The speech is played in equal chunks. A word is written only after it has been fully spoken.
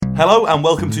Hello and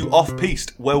welcome to Off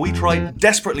Piste, where we try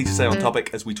desperately to stay on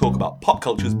topic as we talk about pop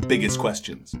culture's biggest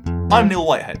questions. I'm Neil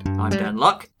Whitehead. I'm Dan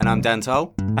Luck. And I'm Dan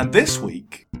Toll. And this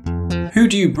week... Who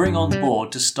do you bring on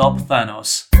board to stop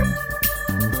Thanos?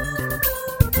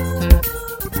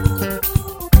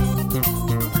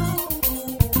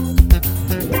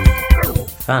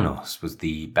 Thanos was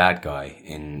the bad guy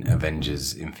in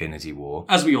Avengers Infinity War.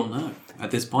 As we all know,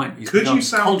 at this point, he's Could become you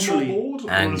sound culturally... more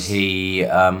bored? And he,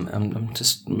 I'm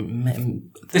just...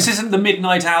 This isn't the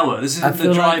midnight hour. This isn't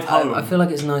the drive home. I feel like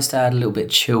it's nice to add a little bit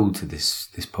of chill to this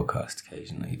podcast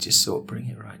occasionally. Just sort of bring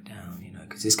it right down, you know,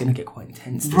 because it's going to get quite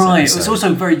intense this Right, episode. it's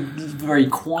also very, very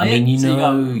quiet. I mean,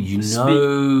 you so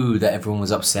know that everyone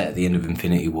was upset at the end of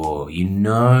Infinity War. You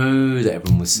know that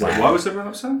everyone was sad. Why was everyone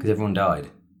upset? Because everyone died.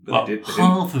 But they didn't.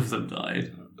 half of them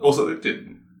died. Also, they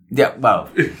didn't. Yeah, well,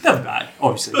 They're bad,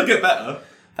 obviously. They'll get better.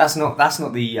 that's not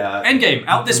the... Endgame,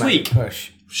 out this dramatic week.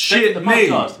 Push. Shit the me.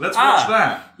 podcast. Let's watch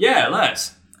that. Yeah,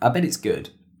 let's. I bet it's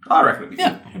good. I reckon it'd be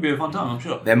Yeah, it'll be a fun time, I'm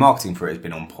sure. Their marketing for it has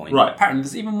been on point. Right. Apparently,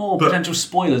 there's even more potential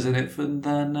spoilers in it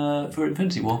than for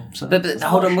Infinity War. So. But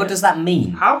hold on, what does that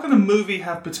mean? How can a movie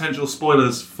have potential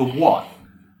spoilers for what?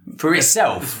 For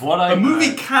itself? What I A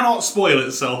movie cannot spoil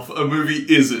itself. A movie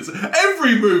is it.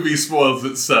 Every movie spoils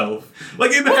itself.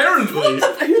 Like, inherently. Who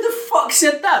the fuck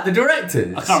said that? The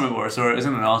directors? I can't remember where I saw it. It was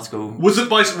in an article. Was it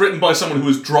written by someone who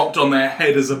was dropped on their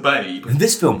head as a babe?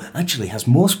 This film actually has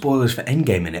more spoilers for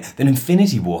Endgame in it than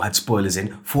Infinity War had spoilers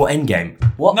in for Endgame.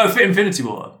 What? No, for Infinity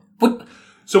War. What?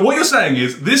 So what you're saying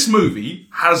is this movie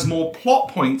has more plot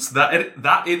points that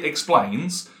it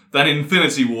explains than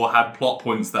Infinity War had plot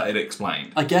points that it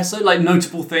explained. I guess so, like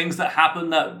notable things that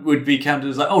happen that would be counted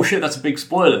as like, oh shit, that's a big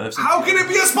spoiler. How can it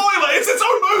be a spoiler? It's its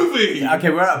own movie! Okay,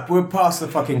 we're past the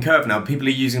fucking curve now. People are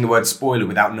using the word spoiler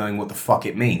without knowing what the fuck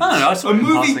it means. I don't know. I saw A it in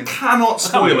movie passing. cannot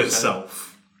spoil remember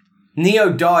itself.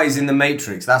 Neo dies in the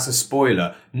Matrix, that's a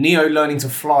spoiler. Neo learning to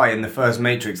fly in the first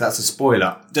Matrix, that's a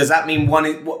spoiler. Does that mean one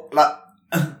is... What, like...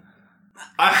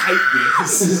 I hate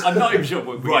this. I'm not even sure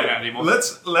what we're getting at anymore.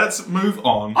 Let's move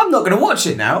on. I'm not going to watch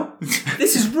it now.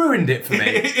 This has ruined it for me.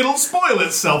 It'll spoil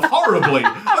itself horribly, and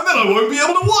then I won't be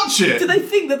able to watch it. Do they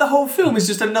think that the whole film is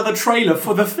just another trailer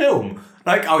for the film?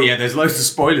 Like, oh yeah, there's loads of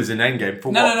spoilers in Endgame.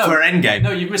 For No. For Endgame?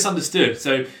 No, you've misunderstood.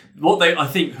 So what I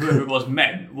think whoever it was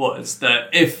meant was that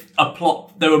if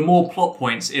there were more plot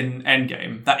points in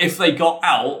Endgame, that if they got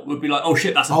out, would be like, oh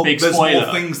shit, that's a big there's spoiler.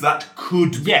 more things that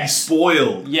could be Yes.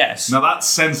 spoiled. Yes. Now that's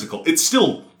sensical. It's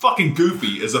still fucking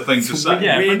goofy as a thing to say.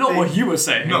 Yeah, but weird not thing. what you were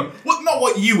saying. No, not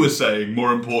what you were saying,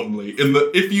 more importantly. In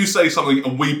that if you say something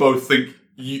and we both think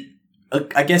you...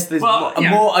 I guess there's Well, yeah.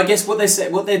 more. I guess what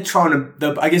they're trying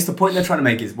to. I guess the point they're trying to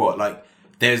make is what, like,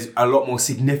 there's a lot more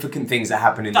significant things that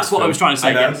happen in. That's this what film. I was trying to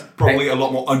say. And Yes. probably a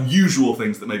lot more unusual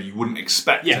things that maybe you wouldn't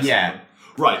expect. Yes. Yeah.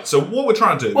 Right, so what we're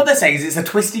trying to do... What they're saying is it's a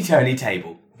twisty turny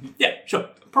table. Yeah, sure.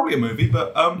 Probably a movie,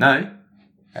 but... No.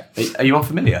 Are you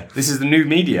unfamiliar? This is the new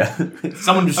media.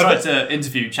 Someone just tried to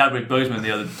interview Chadwick Boseman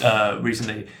the other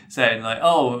recently, saying like,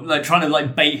 oh, like trying to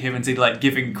like bait him into like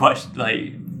giving questions,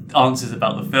 like answers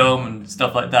about the film and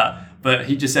stuff like that. But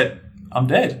he just said, "I'm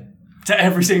dead" to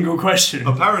every single question.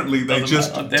 Apparently, they Doesn't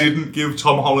just matter. didn't give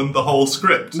Tom Holland the whole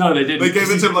script. No, they didn't. They gave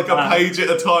it to him like a Wow. page at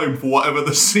a time for whatever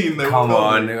the scene they were Come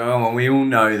filming. on. We all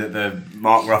know that the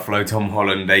Mark Ruffalo, Tom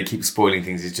Holland, they keep spoiling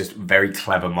things. It's just very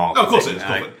clever marketing. Of course it is.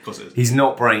 like, Of course it is. He's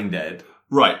not brain dead.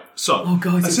 Right, so,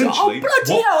 essentially...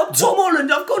 Tom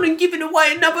Holland, I've gone and given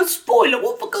away another spoiler.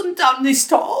 What have I gone done this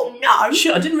time? Oh, no.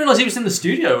 Shit, I didn't realise he was in the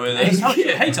studio with us. Oh,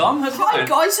 shit. Hey Tom, how's it Hi going?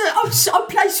 guys, I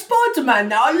play Spider-Man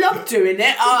now. I love doing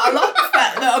it. I like the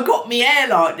fact that I got my hair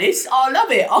like this. I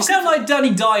love it. You sound like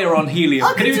Danny Dyer on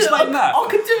Helium. Can you explain that? I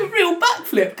could do a real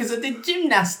backflip because I did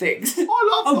gymnastics. I love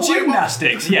Oh, the way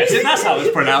gymnastics. Yes, that's how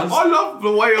it's pronounced. I love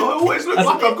the way I always look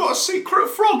like I've got a secret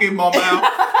frog in my mouth.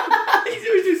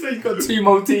 He's got two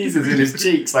Maltesers in his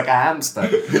cheeks like a hamster.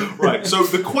 Right, so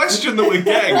the question that we're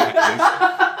getting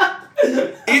at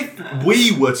is, if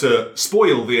we were to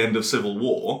spoil the end of Civil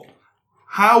War,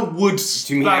 how would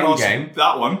you mean Thanos... Endgame?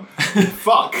 That one.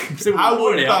 Fuck. How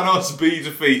War, would yeah. Thanos be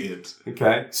defeated?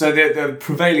 Okay. So the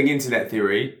prevailing internet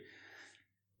theory,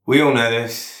 we all know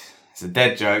this, it's a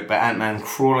dead joke, but Ant-Man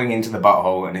crawling into the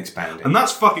butthole and expanding. And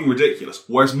that's fucking ridiculous.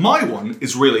 Whereas my one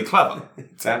is really clever.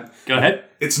 Go ahead.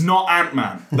 It's not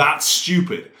Ant-Man. That's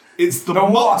stupid. It's the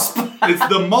Wasp. It's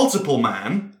the multiple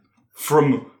man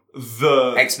from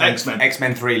the X-Men.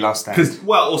 X-Men 3 Last Stand. Because,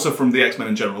 well, also from the X-Men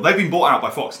in general. They've been bought out by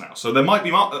Fox now, so there might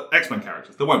be X-Men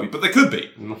characters. There won't be, but there could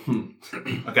be.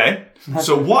 Okay?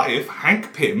 So what if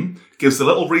Hank Pym gives the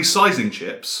little resizing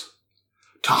chips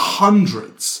to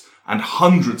hundreds and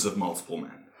hundreds of multiple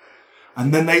men?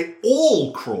 and then they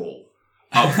all crawl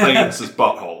up Thanos'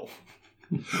 butthole.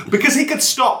 Because he could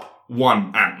stop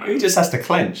one He Ant-Man. just has to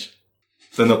clench.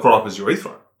 Then they'll crawl up his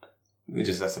urethra. He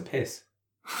just has to piss.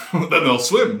 Then they'll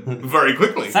swim very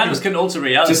quickly. Thanos can alter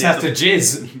reality. Just has to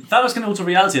jizz. Thanos can alter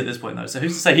reality at this point, though. So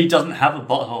who's to say he doesn't have a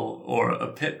butthole or a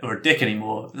pit or a dick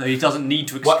anymore? So he doesn't need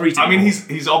to Well, excrete it. I mean, anymore.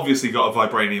 he's obviously got a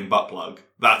vibranium butt plug.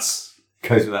 That's...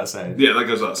 Goes without saying. Yeah, that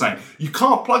goes without saying. You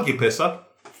can't plug your pisser.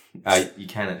 You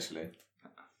can actually.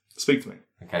 Speak to me.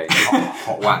 Okay,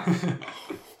 hot wax.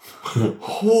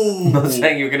 Oh. I'm not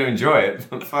saying you're going to enjoy it,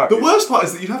 but fuck. The worst part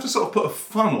is that you'd have to sort of put a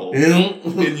funnel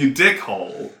in your dick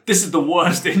hole. This is the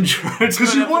worst intro.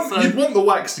 Because you'd want the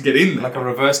wax to get in there. Like a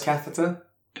reverse catheter?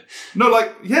 No,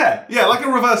 like, yeah, like a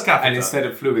reverse catheter. And instead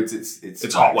of fluids,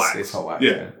 it's hot wax. It's hot wax.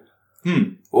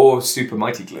 Yeah. Or super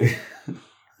mighty glue.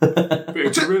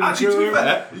 Actually, to be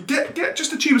fair, get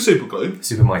just a tube of super glue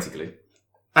Super mighty glue.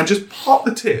 and just pop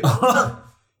the tip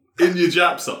in your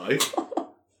jab side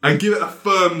and give it a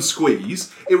firm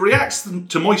squeeze. It reacts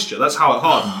to moisture. That's how it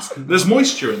hardens. There's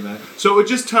moisture in there. So it would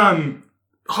just turn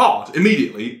hard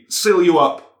immediately, seal you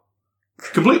up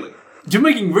completely. You're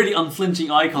making really unflinching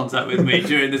eye contact with me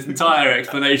during this entire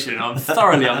explanation. I'm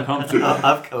thoroughly uncomfortable.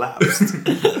 I've collapsed.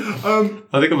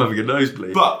 I think I'm having a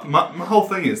nosebleed. But my whole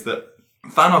thing is that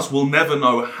Thanos will never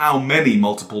know how many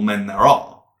multiple men there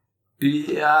are.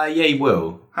 Yeah, he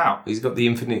will. How? He's got the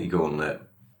Infinity Gauntlet.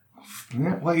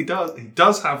 Yeah, well, he does. He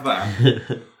does have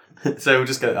that. So we'll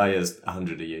just go, there's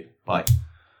 100 of you. Bye.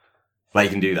 Like, you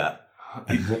can do that.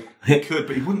 He could,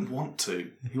 but he wouldn't want to.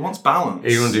 He wants balance.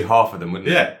 He'd want to do half of them, wouldn't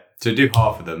he? Yeah. So do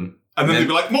half of them. And then he'd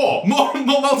be like, more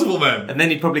multiple men. And then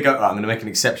he'd probably go, I'm going to make an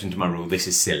exception to my rule. This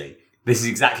is silly. This is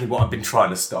exactly what I've been trying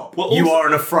to stop. Well, you also- are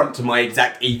an affront to my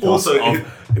exact ethos Also,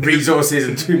 of resources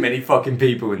and too many fucking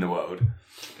people in the world.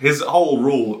 His whole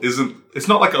rule isn't. It's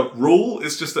not like a rule.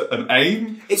 It's just an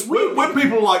aim. It's weird. When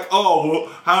people are like, "Oh, well,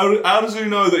 how does he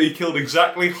know that he killed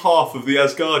exactly half of the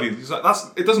Asgardians?" He's like,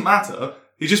 it doesn't matter.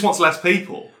 He just wants less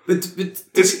people. But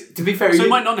to be fair, So it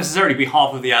might not necessarily be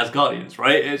half of the Asgardians,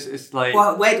 right? It's like...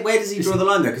 well, where does he draw the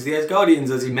line though? Because the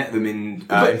Asgardians, as he met them in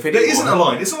But Infinity there isn't War, a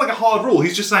line. It's not like a hard rule.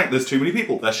 He's just saying there's too many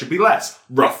people. There should be less.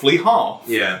 Roughly half.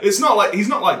 Yeah. It's not like he's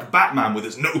not like Batman with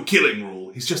his no killing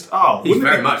rule. He's just he's wouldn't it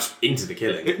very be- much into the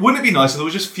killing. Wouldn't it be nice if there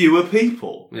was just fewer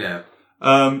people? Yeah.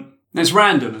 It's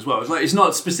random as well. It's like it's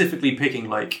not specifically picking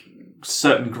like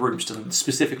certain groups to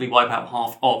specifically wipe out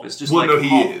half of. It's just Well, like no, he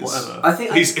half is. whatever. I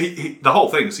think He the whole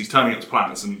thing is he's turning up to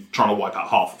planets and trying to wipe out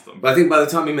half of them. But I think by the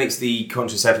time he makes the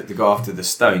conscious effort to go after the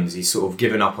stones, he's sort of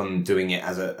given up on doing it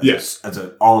as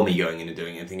an army going in and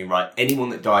doing it and thinking, right, anyone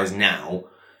that dies now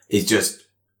is just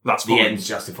That's the fine. ends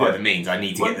justify the means. I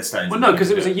need to get the stones. Well, no,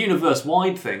 because it was a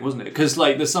universe-wide thing, wasn't it? Because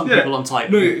like there's some people on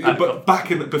Titan. No,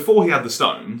 but before he had the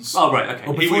stones, oh right,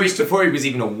 okay. before he was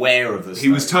even aware of the stones. he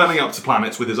was turning up to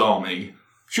planets with his army.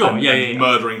 Sure, and, yeah, and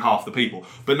murdering half the people.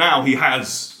 But now he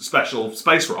has special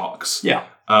space rocks. Yeah.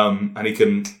 And he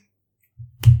can.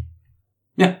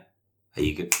 Yeah. Are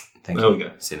you good? Thank There you. we go.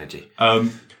 Synergy.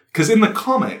 Because in the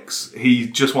comics, he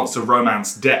just wants to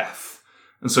romance death,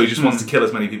 and so he just wants to kill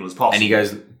as many people as possible. And he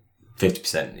goes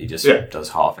 50%. He just Yeah. does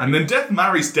half. And then Death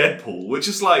marries Deadpool, which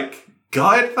is like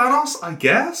Guide Thanos, I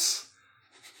guess.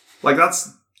 Like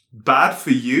that's bad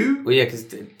for you Well, yeah, because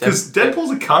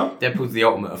Deadpool's a cunt. Deadpool's the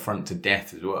ultimate affront to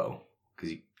death as well, because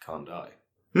he can't die.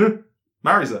 Yeah,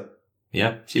 marries her.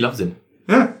 Yeah, she loves him,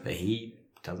 Yeah, but he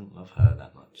doesn't love her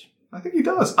that much. I think he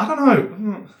does. I don't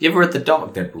know. You ever read the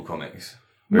Dark Deadpool comics?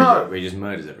 No. Where he just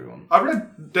murders everyone. I read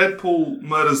Deadpool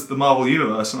murders the Marvel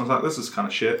Universe, and I was like, this is kind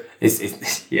of shit. It's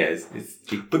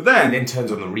But and then then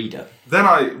turns on the reader. Then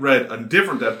I read a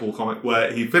different Deadpool comic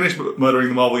where he finished murdering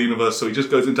the Marvel Universe, so he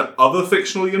just goes into other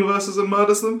fictional universes and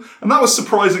murders them. And that was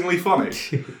surprisingly funny.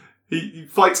 he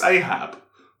fights Ahab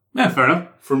Yeah, fair enough.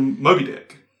 from Moby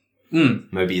Dick.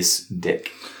 Mobius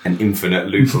Dick. An infinite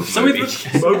loop of So Moby.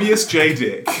 Mobius J.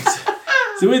 Dick.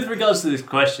 So with regards to this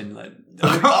question, like,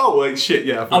 Oh, wait, shit,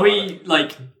 yeah. I forgot are about we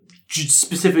like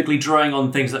specifically drawing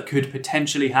on things that could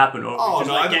potentially happen, or Oh, just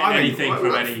no, like I getting mean, anything from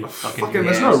like, any fucking? fucking,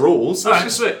 there's no rules. Alright,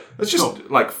 It's sweet. just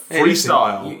like Hey, listen,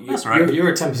 freestyle. That's right. You're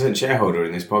a 10% shareholder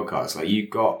in this podcast. Like, you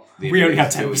got... the We only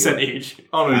have ability to 10% kill your- each.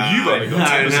 Oh, no, you've only got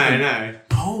 10%.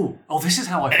 no. Oh, this is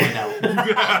how I find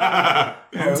out.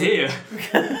 Oh dear,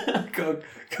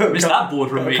 missed that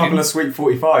boardroom A meeting. couple of sweet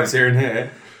 45s here and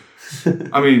here.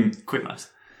 I mean, Quick maths.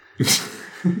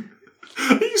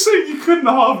 are you saying you couldn't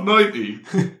halve 90?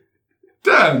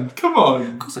 Dan, come on.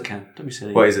 Of course I can. Don't be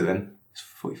silly. What is it then? It's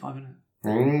 45, isn't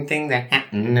it? Things that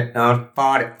happen on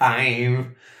 45.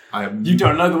 I am. You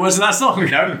don't know the words of that song,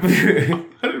 no?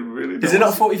 I didn't really know. Is it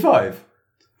not 45?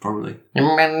 Probably.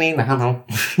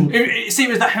 It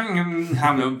seems that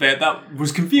Hamlet bit that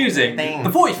was confusing. The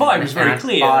 45 was very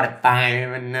clear.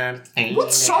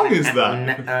 What song is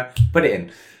that? Put it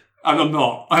in. And I'm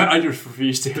not. I just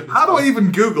refuse to. How do I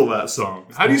even Google that song?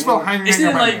 How do you spell hang? Isn't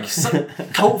it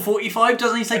like Cult 45?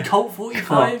 Doesn't he say Cult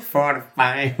 45? 45.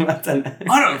 I don't know.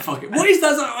 I don't fucking. What is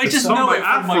that? I just song know by it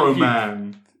from my Afro youth.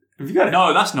 Man? Have you got it?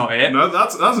 No, that's not it. No,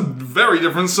 that's a very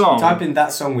different song. Type in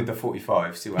that song with the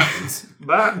 45, see what happens.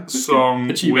 That song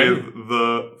Achievement. with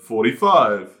the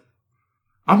 45.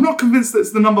 I'm not convinced that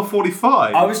it's the number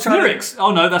 45. I was trying Lyrics.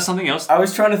 Oh no, that's something else. I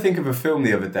was trying to think of a film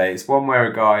the other day. It's one where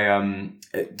a guy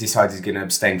decides he's going to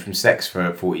abstain from sex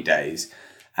for 40 days.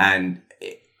 And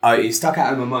it stuck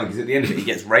out in my mind because at the end of it, he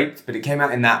gets raped. But it came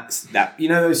out in that you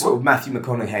know, those sort of Matthew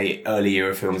McConaughey early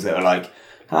era films that are like,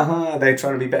 haha, they're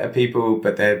trying to be better people,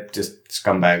 but they're just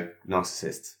scumbag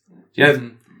narcissists. You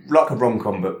know, like a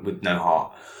rom-com, but with no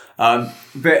heart.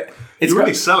 But it's You're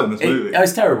really selling this movie.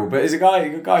 It's terrible, but it's a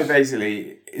guy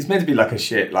basically, it's meant to be like a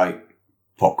shit, like,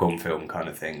 popcorn film kind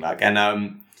of thing. Like,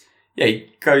 and,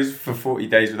 he goes for 40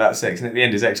 days without sex, and at the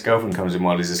end his ex-girlfriend comes in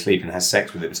while he's asleep and has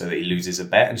sex with him so that he loses a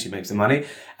bet and she makes the money.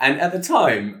 And at the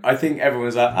time, I think everyone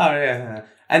was like, oh yeah.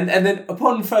 And then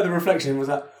upon further reflection, was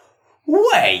like,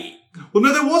 wait. Well,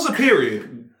 no, there was a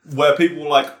period where people were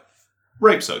like,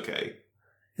 rape's okay.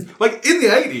 Like, in the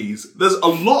 80s, there's a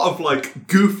lot of, like,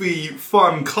 goofy,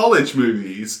 fun college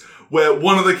movies where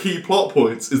one of the key plot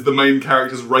points is the main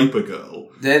character's rape a girl.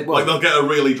 Like, they'll get her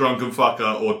really drunk and fuck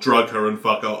her, or drug her and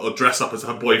fuck her, or dress up as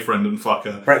her boyfriend and fuck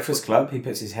her. Breakfast Club, he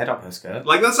puts his head up her skirt.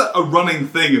 Like, that's a running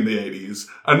thing in the 80s.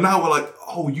 And now we're like,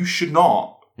 oh, you should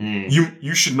not.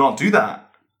 You should not do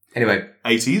that. Anyway.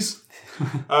 80s.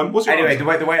 What's your Anyway,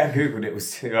 answer? the way I googled it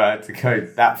was to go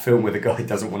that film where the guy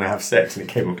doesn't want to have sex, and it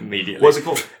came up immediately. What's it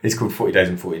called? It's called 40 Days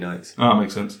and 40 Nights. Oh, that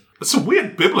makes sense. It's a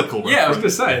weird biblical reference. Yeah, I was going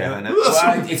to say. Yeah, I know.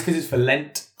 Well, it's because it's for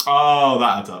Lent. Oh,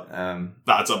 that adds up.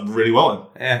 That adds up really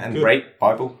well then. Yeah, and Good. rape,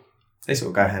 Bible. They sort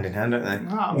of go hand in hand, don't they?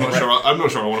 I'm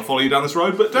not sure I want to follow you down this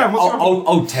road, but damn, what's your...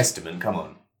 Old Testament, come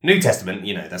on. New Testament,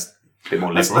 you know, that's a bit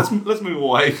more liberal. Let's move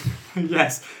away.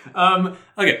 Yes.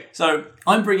 Okay, so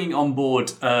I'm bringing on board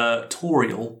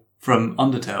Toriel from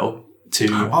Undertale to...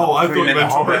 Oh, I thought you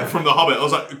meant from The Hobbit. I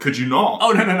was like, could you not?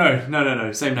 Oh,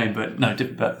 no. Same name, but no,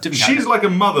 different She's character. like a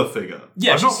mother figure.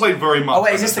 Yeah, I've not she's- played very much. Oh,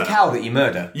 wait, is this the cow that you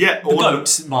murder? Yeah. The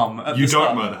goat mum at You the don't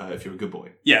start. murder her if you're a good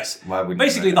boy. Yes. Why wouldn't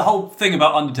Basically, you the murder whole thing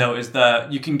about Undertale is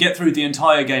that you can get through the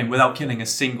entire game without killing a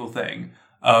single thing.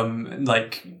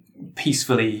 Like,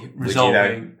 peacefully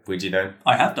resolving... Would you know?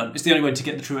 I have done. It's the only way to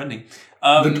get the true ending.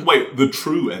 The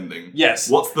true ending? Yes.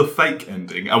 What's the fake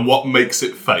ending, and what makes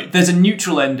it fake? There's a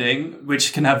neutral ending,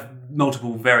 which can have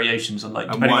multiple variations on, like,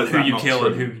 depending why on is who that you not kill true?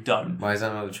 and who you don't. Why is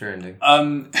that not the true ending?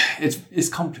 It's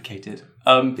complicated.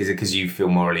 Is it because you feel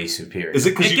morally superior? Is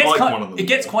it because you like one of them? It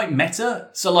gets quite meta.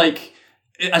 So, like,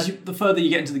 the further you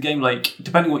get into the game, like,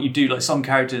 depending on what you do, like, some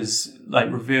characters, like,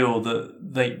 reveal that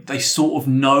they sort of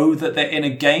know that they're in a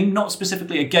game. Not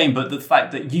specifically a game, but the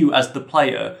fact that you, as the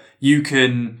player, you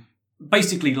can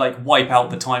basically, like, wipe out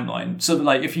the timeline. So that,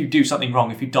 like, if you do something wrong,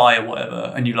 if you die or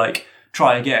whatever, and you, like,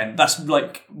 try again, that's,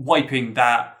 like, wiping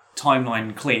that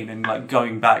timeline clean and, like,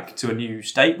 going back to a new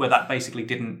state where that basically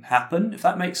didn't happen, if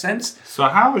that makes sense. So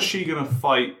how is she going to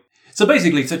fight? So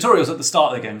basically, Tutorial's at the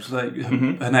start of the game. So like,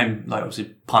 her name, like,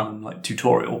 obviously pun, like,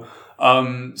 tutorial.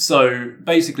 So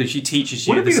basically, she teaches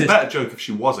you. Would it be a better joke if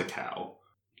she was a cow?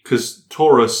 Because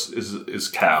Taurus is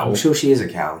cow. I'm sure she is a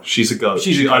cow. She's a goat.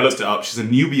 She's a goat. I looked it up. She's a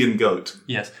Nubian goat.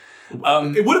 Yes.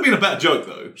 It would have been a better joke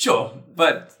though. Sure,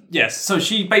 but yes. So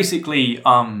she basically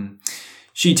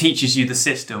she teaches you the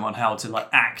system on how to, like,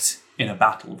 act in a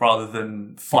battle rather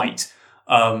than fight.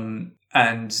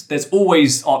 And there's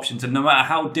always options, and no matter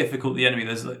how difficult the enemy,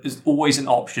 there's always an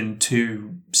option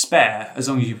to spare as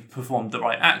long as you've performed the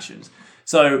right actions.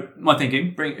 So my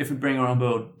thinking, if we bring her on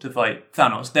board to fight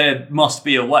Thanos, there must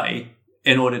be a way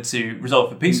in order to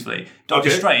resolve it peacefully. Doctor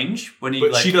Okay. Strange, when he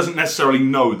But she doesn't necessarily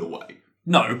know the way.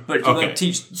 no, but Okay. they'll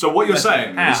teach. So what you're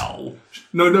saying is how?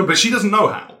 no, but she doesn't know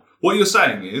how. What you're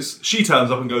saying is, she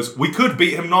turns up and goes, "We could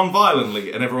beat him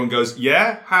non-violently," and everyone goes,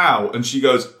 "Yeah, how?" And she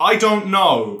goes, "I don't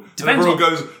know." Depends and everyone on-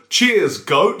 goes, "Cheers,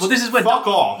 goat." Well, this is where fuck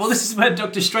off. Well, this is where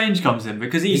Doctor Strange comes in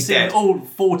because he's seen dead. all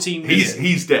 14 minutes.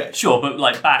 he's dead. Sure, but,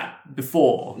 like, back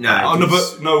before. Oh, no,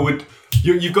 but no,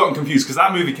 you've gotten confused because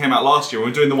that movie came out last year.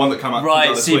 We're doing the one that came out Right,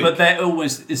 this see, week. but they're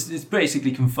almost, it's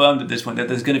basically confirmed at this point that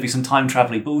there's going to be some time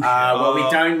traveling bullshit. Well, we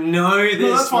don't know this.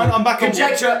 No, that's fine. I'm back on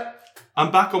Conjecture. I'm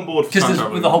back on board for Because time there's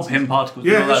travel. with the whole Pym particles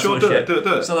Yeah, and all that sure, sort of do it, shit.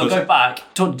 do it. So they'll go back,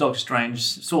 talk to Doctor Strange,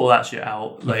 sort all that shit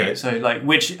out. Like, Okay. So, like,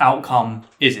 which outcome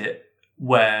is it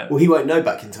where... Well, he won't know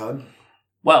back in time.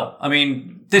 Well, I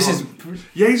mean, this is...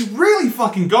 Yeah, he's really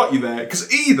fucking got you there,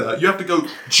 because either you have to go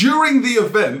during the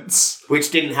events... Which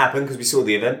didn't happen because we saw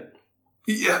the event.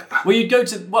 Yeah. Well, you'd go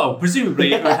to... Well,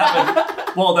 presumably it would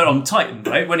happen while they're on Titan,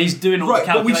 right? When he's doing all the Right,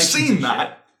 but we've calculations. seen and that,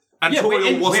 shit. and Yeah,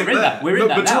 Toriel wasn't we're in there. that. We're in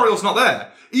that but now. Toriel's not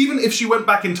there. Even if she went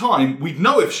back in time, we'd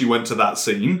know if she went to that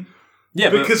scene,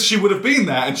 Yeah, because she would have been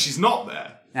there, and she's not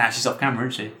there. Nah, she's off camera,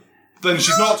 isn't she? Then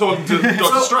she's not talking to Doctor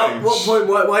So, Strange. At what point?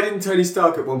 Why didn't Tony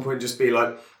Stark at one point just be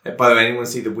like, by the way, anyone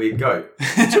see the weird goat?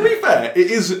 To be fair, it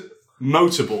is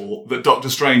notable that Doctor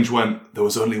Strange went, there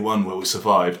was only one where we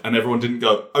survived, and everyone didn't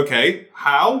go, okay,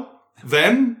 how?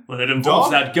 Then? Well, it involves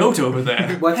Dog? that goat over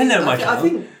there. Well, Hello, my I child.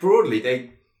 think broadly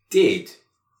they did.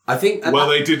 I think. Well,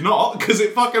 they did not, because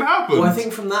it fucking happened. Well, I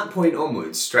think from that point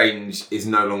onwards, Strange is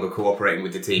no longer cooperating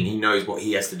with the team. He knows what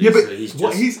he has to do. Yeah, but so he's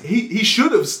what just. he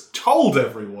should have told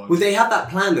everyone. Well, they have that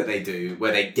plan that they do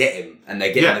where they get him and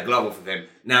they get Yeah. the glove off of him.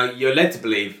 Now you're led to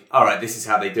believe, all right, this is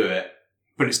how they do it.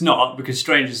 But it's not, because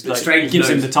Strange is like, Strange gives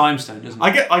him knows- the time stone, doesn't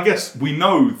he? I guess we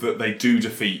know that they do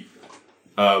defeat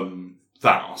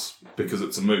Thanos because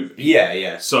it's a movie. Yeah,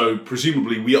 yeah. So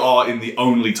presumably we are in the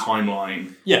only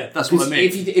timeline. Yeah, that's what I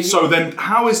mean. So then,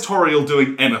 how is Toriel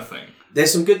doing anything?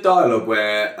 There's some good dialogue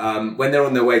where, when they're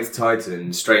on their way to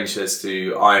Titan, Strange says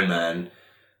to Iron Man,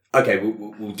 okay,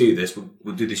 we'll do this.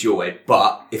 We'll do this your way.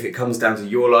 But if it comes down to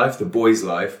your life, the boy's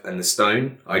life, and the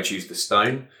stone, I choose the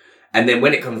stone. And then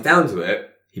when it comes down to it,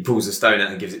 he pulls the stone out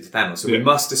and gives it to Thanos. So we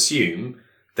must assume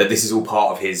that this is all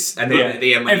part of his... And then Yeah, at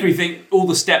the end, when everything, all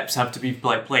the steps have to be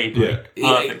like played.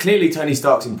 clearly Tony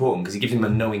Stark's important because he gives him a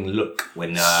knowing look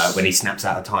when he snaps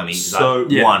out of time. He's So-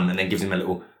 like, Yeah. one, and then gives him a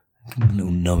little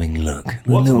knowing look.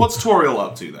 What's Toriel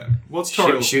up to then? What's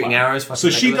Toriel Shooting arrows? So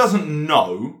fucking she Legolas? doesn't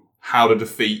know how to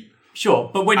defeat. Sure,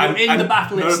 but when you're in the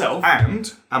battle itself...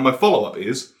 And my follow up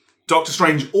is Doctor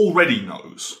Strange already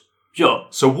knows. Sure.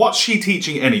 So what's she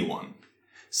teaching anyone?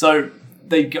 So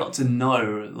they got to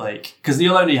know, like... Because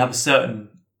you'll only have a certain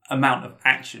amount of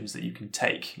actions that you can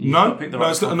take. You've got to pick the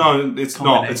right it's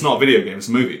not. It's not a video game. It's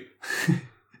a movie.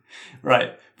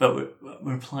 Right, but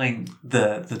we're applying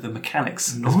the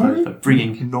mechanics. I suppose, but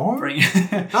bringing...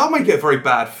 That might get a very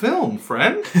bad film,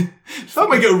 friend. That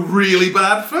might get a really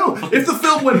bad film. If the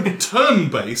film went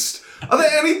turn-based, are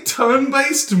there any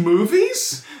turn-based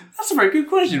movies? That's a very good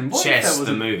question. What if Chess, there was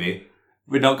the movie.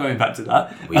 We're not going back to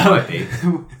that. We might be.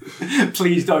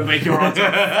 Please don't make your answer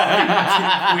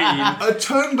Queen. A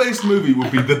turn-based movie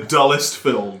would be the dullest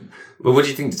film. Well, what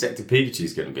do you think Detective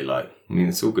Pikachu's going to be like? I mean,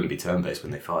 it's all going to be turn-based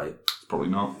when they fight. Probably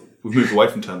not. We've moved away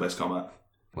from turn-based combat.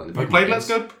 Well, Have you played Let's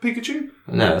Go Pikachu?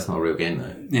 No, that's not a real game,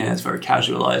 though. Yeah, it's very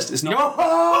casualized. It's not...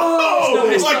 Oh!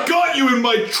 it's I not- got you in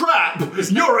my trap!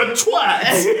 You're a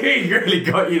twat! He really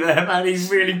got you there, man.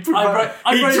 He's really...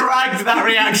 I he wrote- dragged that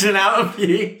reaction out of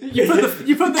you. You put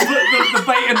the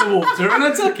bait in the water and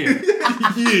I took it.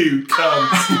 You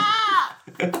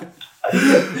cunt.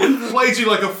 Played you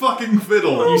like a fucking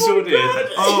fiddle. You sure did.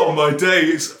 Oh my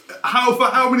days. For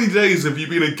how many days have you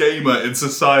been a gamer in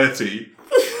society?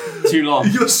 Too long.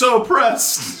 You're so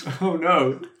oppressed. Oh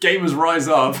no. Gamers rise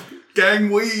up. Gang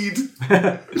weed.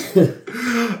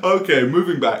 Okay,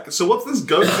 moving back. So what's this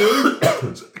goat doing?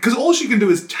 Because all she can do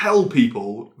is tell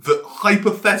people that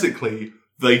hypothetically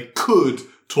they could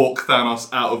talk Thanos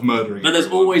out of murdering But there's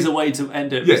everyone. always a way to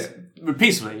end it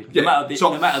peacefully. Yeah. No matter the,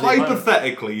 So no matter the opponent.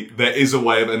 hypothetically, there is a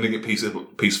way of ending it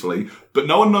peacefully, but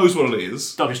no one knows what it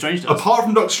is. Doctor Strange does. Apart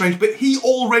from Doctor Strange, but he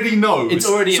already knows. It's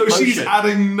already so in she's motion.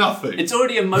 adding nothing. It's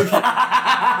already in motion.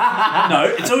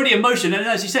 No, it's already in motion. And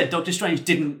as you said, Doctor Strange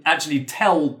didn't actually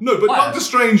tell... No, but Why? Doctor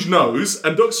Strange knows,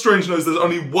 and Doctor Strange knows there's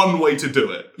only one way to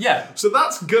do it. Yeah. So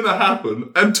that's gonna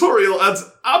happen, and Toriel adds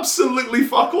absolutely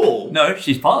fuck all. No,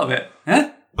 she's part of it.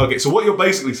 Huh? Okay, so what you're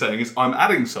basically saying is I'm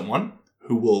adding someone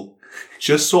who will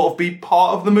just sort of be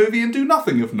part of the movie and do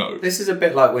nothing of note. This is a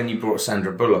bit like when you brought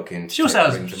Sandra Bullock in to She also take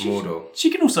has... her into Mordor. She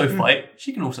can also fight.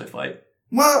 She can also fight.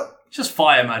 Well, It's just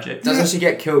fire magic. Doesn't she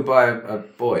get killed by a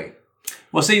boy?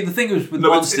 Well, see, the thing is with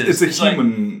no, monsters... it's a like-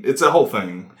 human. It's a whole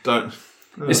thing. Don't.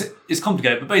 It's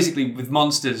complicated, but basically with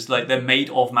monsters, like they're made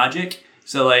of magic.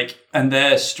 So like, and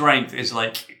their strength is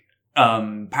like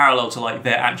parallel to like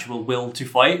their actual will to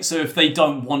fight. So if they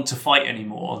don't want to fight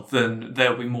anymore, then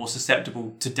they'll be more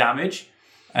susceptible to damage.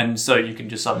 And so you can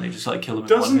just suddenly just like kill them in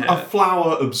Doesn't one a hit.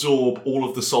 flower absorb all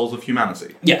of the souls of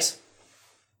humanity? Yes.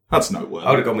 That's noteworthy. I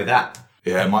would have gone with that.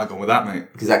 Yeah, I might have gone with that,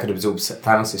 mate. Because that could absorb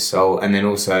Thanos' soul, and then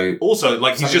also... Also,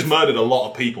 like, he's just murdered a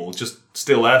lot of people, just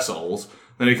steal their souls.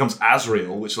 Then he becomes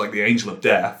Azrael, which is like the angel of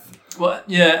death. Well,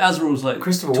 yeah, Azrael's like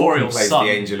Christopher Walken Toriel's plays son.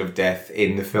 the Angel of Death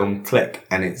in the film Click,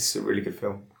 and it's a really good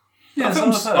film. Yeah, That that's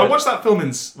film's- what I've heard. I watched that film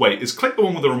in... Wait, is Click the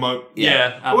one with the remote?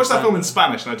 Yeah. I watched that film in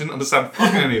Spanish and I didn't understand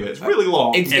fucking any of it. It's really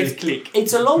long. It's, Click.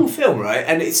 it's a long film, right?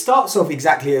 And it starts off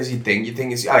exactly as you'd think. You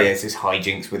think it's it's this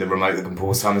hijinks with a remote that can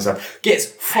pause time and stuff. Gets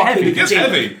fucking Heavy. It gets deep.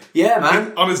 heavy. Yeah,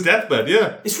 man. On his deathbed,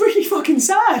 yeah. It's really fucking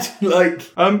sad. Like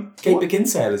Kate what-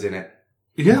 Beckinsale is in it.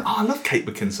 Yeah, I love Kate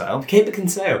Beckinsale. Kate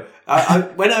Beckinsale.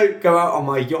 When I go out on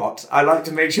my yacht, I like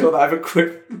to make sure that I've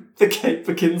equipped the Kate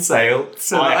Beckinsale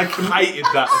so that I I can. hated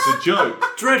that as a joke.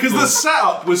 Because the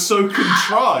setup was so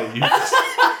contrived.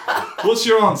 What's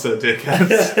your answer,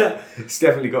 dickhead? It's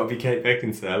definitely got to be Kate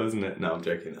Beckinsale, isn't it? No, I'm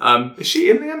joking. Is she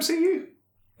in the MCU?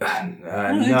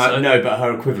 No, but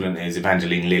her equivalent is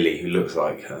Evangeline Lilly, who looks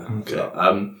like her.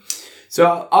 Okay.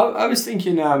 So I was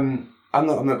thinking. I'm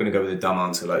not going to go with a dumb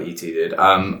answer like ET did.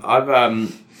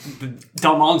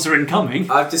 Dumb answer incoming.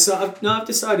 I've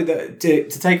decided that to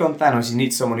take on Thanos, you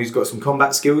need someone who's got some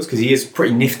combat skills because he is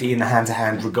pretty nifty in the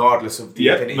hand-to-hand, regardless of the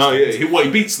Infinity Stones,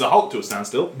 He beats the Hulk to a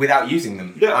standstill. without using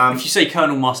them. Yeah. If you say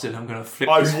Colonel Mustard, I'm going to flip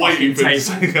I this was waiting for fucking you to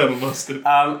table. say Colonel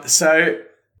Mustard. So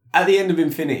at the end of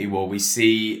Infinity War, we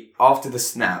see after the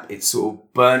snap, it's sort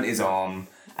of burnt his arm,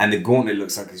 and the gauntlet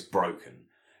looks like it's broken.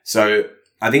 So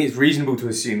I think it's reasonable to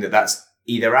assume that that's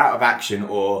either out of action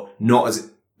or not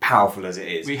as powerful as it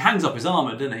is. He hangs up his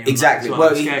armour, didn't he? Exactly. Like, Well,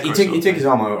 the he Scarecrow took sort of his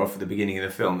armor off at the beginning of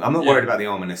the film. I'm not worried about the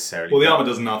armor necessarily. Well, the armor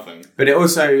does nothing. But it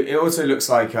also looks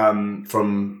like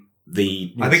from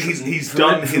the. I think he's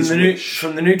done his wish.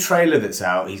 From the new trailer that's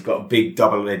out, he's got a big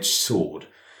double-edged sword,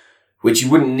 which you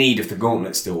wouldn't need if the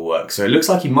gauntlet still works. So it looks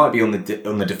like he might be on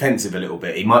the defensive a little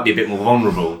bit. He might be a bit more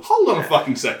vulnerable. Hold on a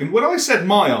fucking second. When I said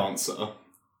my answer,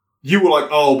 you were like,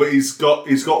 "Oh, but he's got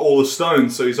all the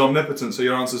stones, so he's omnipotent. So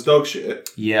your answer's dog shit."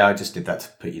 Yeah, I just did that to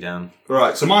put you down.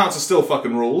 Right. So my answer still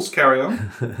fucking rules. Carry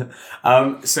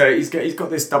on. So he's got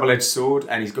this double-edged sword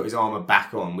and he's got his armor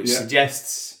back on, which Yeah.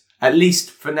 suggests, at least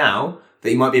for now, that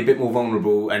he might be a bit more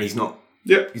vulnerable and he's not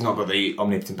Yep. got the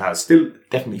omnipotent powers. Still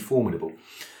definitely formidable.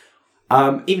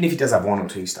 Even if he does have one or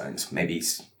two stones, maybe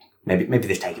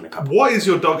they've taken a couple. What is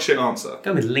your dog shit answer?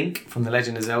 Go with Link from The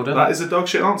Legend of Zelda. That is a dog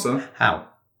shit answer. How?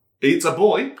 It's a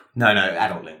boy. No,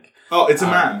 adult Link. Oh, it's a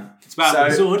man. It's about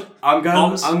the sword. I'm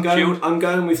Bombs, going shield. I'm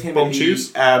going with him. Bomb at the,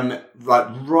 shoes? like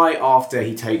right after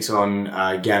he takes on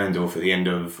Ganondorf at the end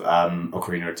of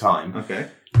Ocarina of Time. Okay.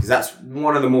 Because that's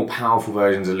one of the more powerful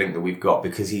versions of Link that we've got,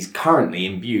 because he's currently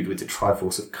imbued with the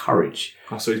Triforce of Courage.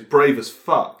 Oh, so he's brave as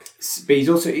fuck. But he's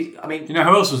also, You know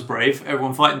who else was brave?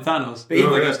 Everyone fighting Thanos. But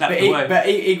equally, Oh, yeah. Snapped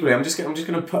away. equally, I'm just going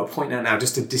to put a point out now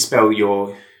just to dispel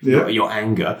your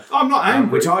anger, I'm not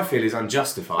angry. which I feel is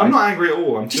unjustified. I'm not angry at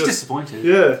all. I'm Just disappointed.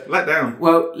 Yeah, let down.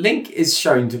 Well, Link is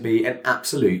shown to be an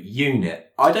absolute unit.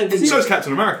 I don't think So is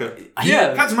Captain America.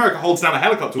 Yeah. Captain America holds down a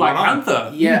helicopter Black with one arm.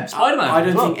 Panther. Yeah, Spider-Man. I don't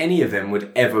as well. think any of them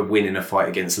would ever win in a fight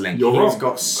against Link. You're He's wrong.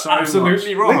 got so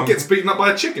Absolutely much. wrong. Link gets beaten up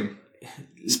by a chicken.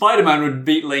 Spider-Man would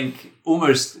beat Link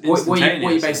almost What are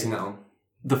instantaneously. you basing that on?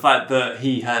 The fact that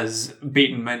he has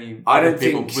beaten many I other don't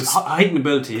people think- with heightened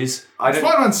abilities. I don't.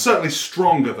 Spider-Man's certainly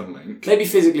stronger than Link. Maybe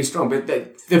physically strong, but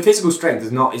the physical strength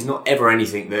is not ever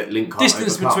anything that Link can't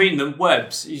Distance overcome. between them,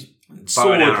 webs. His Bow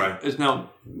sword and arrow. is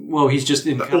now. Well, he's just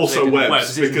encapsulated Also in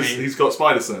webs, isn't because he? he's got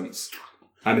spider sense.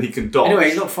 And he can dodge. Anyway,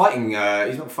 he's not fighting.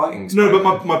 He's not fighting. No, but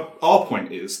Spider-Man. our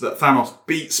point is that Thanos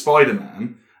beat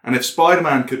Spider-Man, and if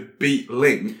Spider-Man could beat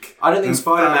Link... I don't think then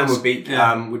Spider-Man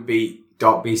Thanos- would beat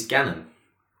Dark Beast Ganon,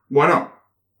 Why not?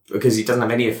 because he doesn't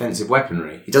have any offensive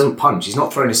weaponry. He doesn't punch. He's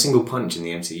not thrown a single punch in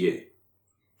the MCU.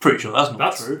 Pretty sure that's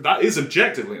not true. That is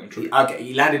objectively untrue. Okay,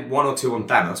 he landed one or two on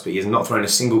Thanos, but he has not thrown a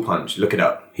single punch. Look it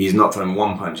up. He's not thrown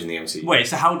one punch in the MCU. Wait,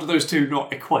 so how do those two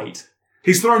not equate?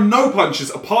 He's thrown no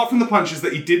punches, apart from the punches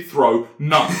that he did throw,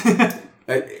 none.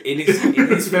 In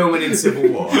his film and in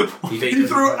Civil War, He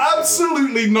threw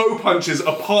absolutely no punches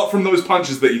apart from those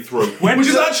punches that he threw. Which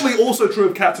is actually also true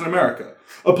of Captain America.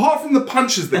 Apart from the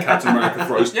punches that Captain America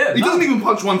throws, Yeah, he no. doesn't even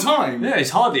punch one time. Yeah,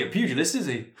 he's hardly a pugilist, is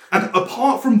he? And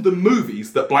apart from the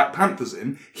movies that Black Panther's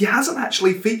in, he hasn't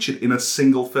actually featured in a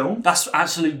single film. That's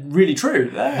actually really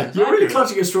true. Yeah, You're really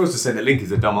clutching at straws to say that Link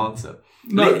is a dumb answer.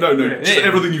 No. Just yeah.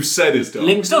 everything you said is dumb.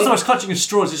 It's not so much clutching at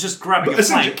straws, it's just grabbing a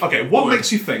Essentially, plank. okay, what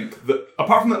makes you think that,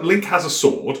 apart from that Link has a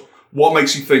sword, what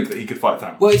makes you think that he could fight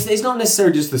Thanos? Well, it's not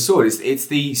necessarily just the sword. It's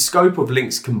the scope of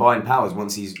Link's combined powers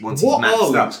once he's What maxed are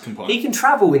up. Link's combined? He can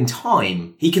travel in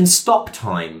time. He can stop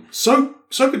time. So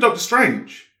could Doctor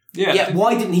Strange. Yeah,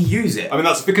 why didn't he use it? I mean,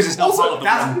 that's Because it's not also, part of the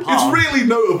one it's part. really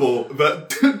notable that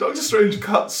Doctor Strange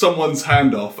cut someone's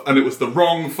hand off and it was the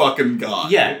wrong fucking guy.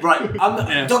 Yeah, right.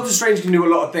 Doctor Strange can do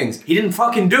a lot of things. He didn't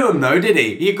fucking do them though, did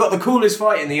he? He got the coolest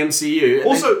fight in the MCU.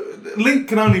 Also, Link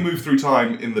can only move through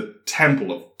time in the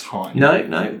Temple of Time.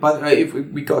 No. By the way, if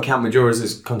we got to count Majora's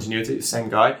as continuity, the same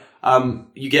guy.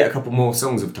 You get a couple more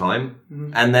songs of time,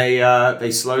 and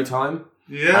they slow time.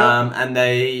 Yeah. And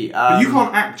they. But you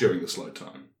can't act during the slow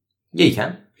time. Yeah, you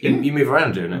can. You move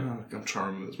around doing it. I'm trying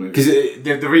to remember this movie.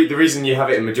 Because the reason you have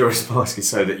it in Majora's Mask is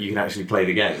so that you can actually play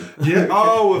the game. Yeah.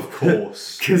 Oh, of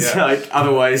course. Because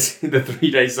otherwise the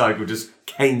 3-day cycle just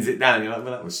canes it down. You're like,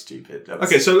 well, that was stupid.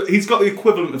 Okay, so he's got the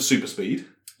equivalent of super speed.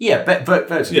 Yeah,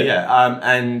 virtually, yeah.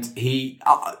 And he...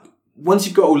 once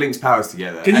you've got all Link's powers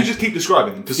together... Can you just keep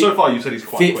describing them? Because so far you've said he's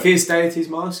quite quick. Fierce Deity's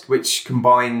Mask, which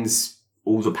combines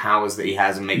all the powers that he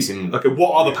has and makes him... Okay,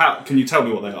 what are the powers? Can you tell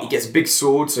me what they are? He gets a big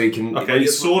sword, so he can... Okay,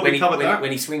 his sword, we covered that.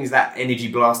 When he swings, that energy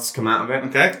blasts come out of it.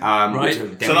 Okay. Right. So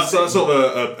that's sort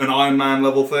of an Iron Man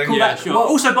level thing? Cool, yeah, sure. Well,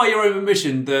 also, by your own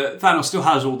admission, Thanos still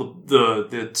has all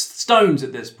the stones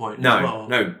at this point as well.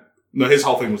 No, his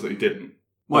whole thing was that he didn't.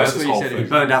 Well, That's that's his what whole you said. thing. he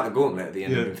burned out the gauntlet at the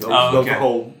end of the film. Oh, The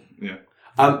whole... Yeah.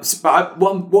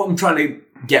 What I'm trying to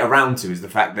get around to is the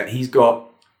fact that he's got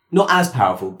not as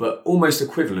powerful, but almost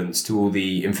equivalents to all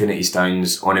the Infinity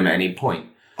Stones on him at any point.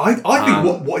 I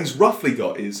think what he's roughly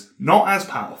got is not as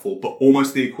powerful, but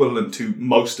almost the equivalent to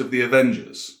most of the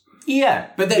Avengers. Yeah,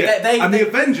 but the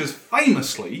Avengers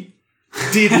famously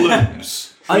did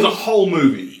lose. It was a whole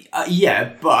movie.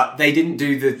 Yeah, but they didn't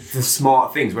do the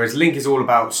smart things. Whereas Link is all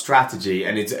about strategy,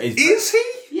 and it's Is he?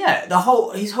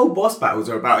 yeah, his whole boss battles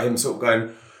are about him sort of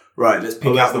going, right, let's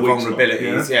pick out the weak spot,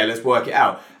 vulnerabilities. Yeah, let's work it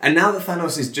out. And now that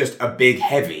Thanos is just a big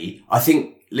heavy, I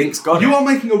think Link's got it. You are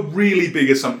making a really big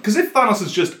assumption. Because if Thanos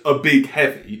is just a big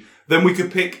heavy, then we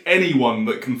could pick anyone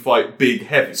that can fight big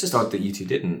heavy. It's just odd that you two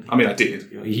didn't. I mean, I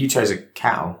did. You chose a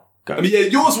cow. Go. I mean, yeah,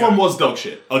 yours one was dog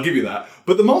shit. I'll give you that.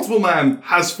 But the Multiple Man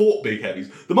has fought big heavies.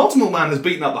 The Multiple Man has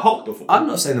beaten up the Hulk before. I'm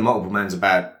not saying the Multiple Man's a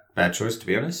bad choice, to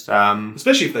be honest.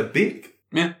 Especially if they're big.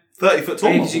 Yeah. 30 foot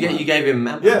tall. You gave him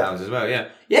man powers as well, yeah.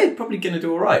 Yeah, probably going to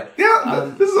do all right.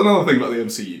 Yeah, this is another thing about the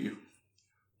MCU.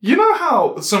 You know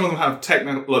how some of them have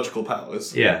technological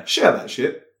powers? Yeah. Share that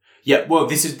shit. Yeah, well,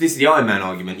 this is the Iron Man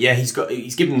argument. Yeah, he's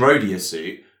given Rhodey a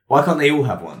suit. Why can't they all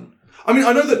have one? I mean,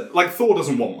 I know that, like, Thor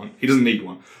doesn't want one. He doesn't need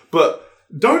one. But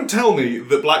don't tell me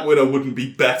that Black Widow wouldn't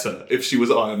be better if she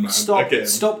was Iron Man again.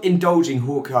 Stop indulging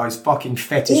Hawkeye's fucking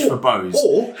fetish for bows.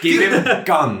 Or give him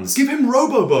guns. Give him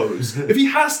robo-bows. If he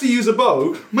has to use a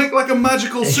bow, make like a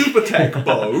magical super tech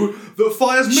bow that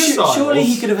fires missiles. Surely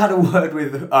he could have had a word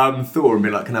with Thor and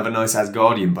be like, can I have a nice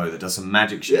Asgardian bow that does some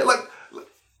magic shit? Yeah, like,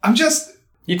 I'm just...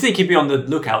 You'd think he'd be on the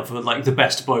lookout for like the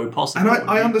best bow possible. And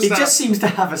I understand. It just seems to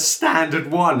have a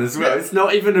standard one as well. It's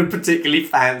not even a particularly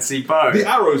fancy bow. The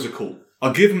arrows are cool.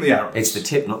 I'll give him the arrows. It's the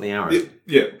tip, not the arrow.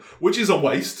 Yeah, which is a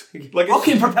waste. Like,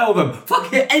 Fucking propel them.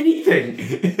 Fuck it, anything.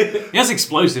 He has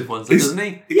explosive ones, doesn't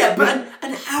he? Yeah, but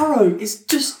an arrow is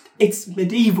just... It's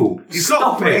medieval. He's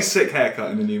got a pretty sick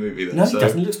haircut in the new movie, though. No, he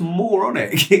doesn't. He looks more on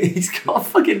it. He's got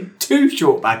fucking 2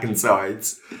 short back and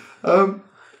sides.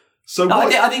 So no,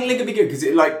 I think Link would be good because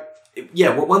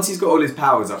once he's got all his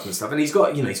powers up and stuff, and he's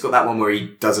got that one where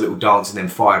he does a little dance and then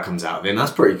fire comes out of him.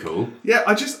 That's pretty cool. Yeah,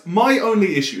 my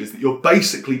only issue is that you're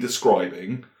basically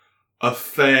describing a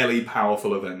fairly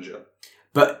powerful Avenger.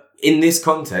 But in this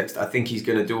context, I think he's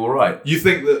going to do all right. You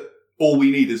think that all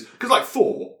we need is because, like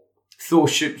Thor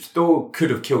could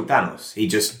have killed Thanos. He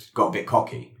just got a bit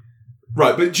cocky.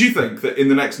 Right, but do you think that in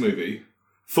the next movie,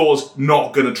 Thor's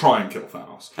not going to try and kill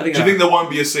Thanos? Do you think there won't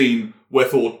be a scene where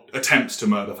Thor attempts to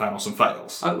murder Thanos and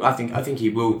fails? I think he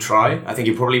will try. I think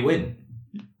he'll probably win.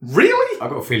 Really? I've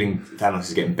got a feeling Thanos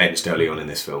is getting benched early on in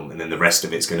this film, and then the rest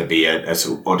of it's going to be a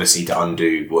sort of odyssey to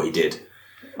undo what he did.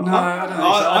 No, I don't think so.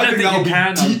 I don't think you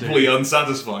can be deeply undo.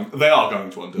 unsatisfying. They are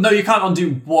going to undo. No, you can't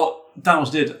undo what Thanos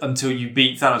did until you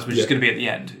beat Thanos, which is going to be at the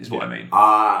end, is what I mean.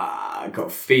 I got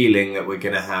a feeling that we're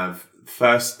going to have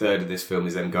first third of this film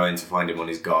is them going to find him on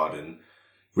his garden,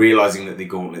 realising that the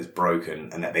gauntlet's broken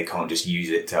and that they can't just use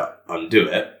it to undo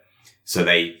it. So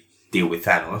they deal with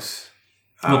Thanos.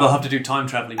 Well, they'll have to do time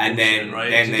travelling, and then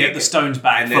right? then to they get the stones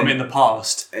back from in the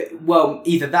past. Well,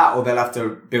 either that or they'll have to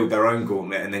build their own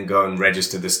gauntlet and then go and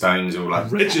register the stones or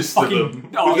like register them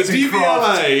with with the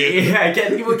DVLA. Yeah,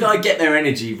 get their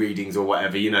energy readings or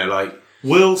whatever.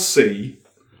 We'll see.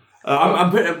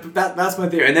 That's my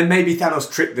theory. And then maybe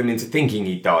Thanos tricked them into thinking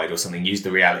he died or something, used the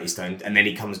reality stone, and then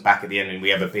he comes back at the end and we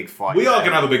have a big fight. We are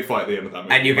going to have a big fight at the end of that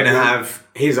movie. And you're going to have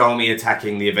his army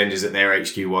attacking the Avengers at their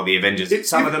HQ while the Avengers...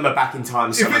 Some of them are back in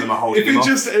time, some of them are holding them off. If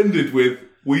it just ended with,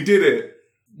 we did it,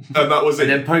 and that was it.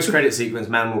 And then post-credit sequence,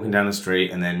 man walking down the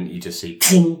street, and then you just see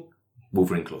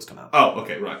Wolverine claws come out. Oh,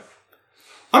 okay, right.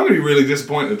 I'm going to be really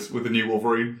disappointed with the new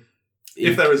Wolverine.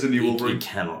 If there is a new Wolverine. You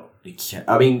cannot.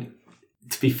 I mean...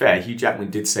 To be fair, Hugh Jackman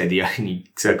did say the only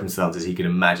circumstances he could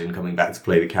imagine coming back to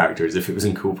play the character is if it was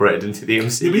incorporated into the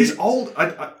MCU. Yeah, but he's old.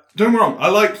 Don't get me wrong, I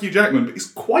like Hugh Jackman, but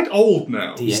he's quite old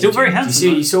now. He's still very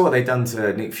handsome. You saw what they've done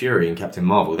to Nick Fury and Captain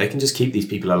Marvel. They can just keep these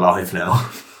people alive now.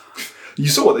 You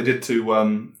saw what they did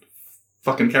to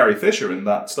fucking Carrie Fisher in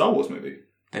that Star Wars movie.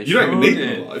 You don't even need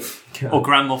them alive. Or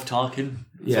Grand Moff Tarkin.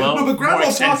 Yeah. As well. No, but Grand More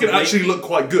Moff Tarkin extensively. actually looked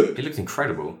quite good. It looks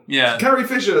incredible. Yeah. Carrie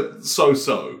Fisher,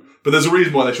 so. But there's a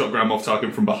reason why they shot Grand Moff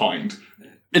Tarkin from behind.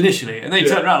 Initially. And then he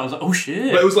turned around and I was like, oh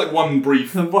shit. But it was like one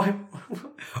brief...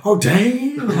 Oh,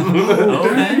 damn. Oh,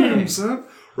 damn, son.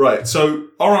 Right, so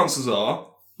our answers are...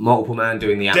 Multiple Man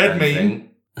doing the Dead Ant-Man meme.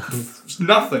 thing.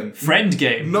 Nothing. Friend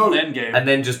game. No. Not end game. And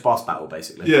then just boss battle,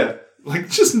 basically. Yeah. Like,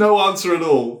 just no answer at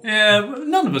all. Yeah, but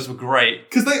none of us were great.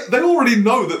 Because they already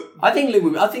know that... I think Link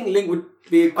would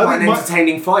be quite an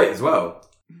entertaining fight as well.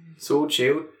 Sword,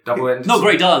 shield, double-ended. Not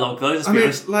great dialogue though, let's be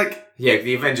honest. like... Yeah,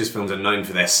 the Avengers films are known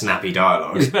for their snappy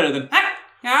dialogue. It's better than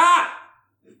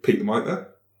Peek the mic there.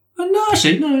 No,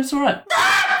 actually, no, it's alright.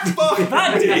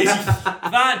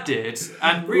 That did.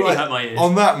 And really hurt my ears.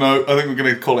 On that note, I think we're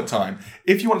going to call it time.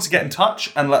 If you want to get in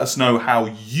touch and let us know how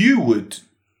you would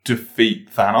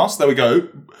defeat Thanos, there we go.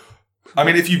 I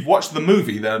mean, if you've watched the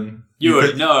movie, then you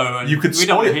would know. And you could we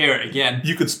don't want to spoil hear it again.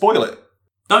 You could spoil it.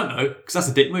 Don't know, because that's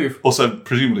a dick move. Also,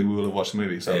 presumably, we will have watched the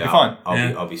movie, so it'll be Yeah, fine.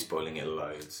 I'll be spoiling it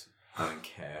loads. I don't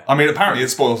care. I mean, apparently it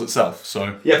spoils itself,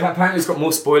 so... Yeah, apparently it's got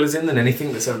more spoilers in than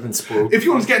anything that's ever been spoiled. If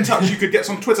you want to get in touch, you could get us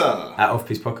on Twitter. At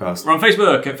Off-Piece Podcast. We're on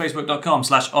Facebook at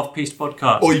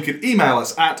facebook.com/offpistepodcast. Or you can email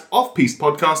us at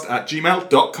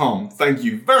offpistepodcast@gmail.com. Thank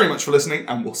you very much for listening,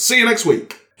 and we'll see you next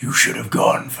week. You should have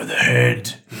gone for the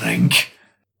head, Link.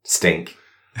 Stink.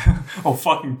 Oh,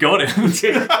 fucking got it.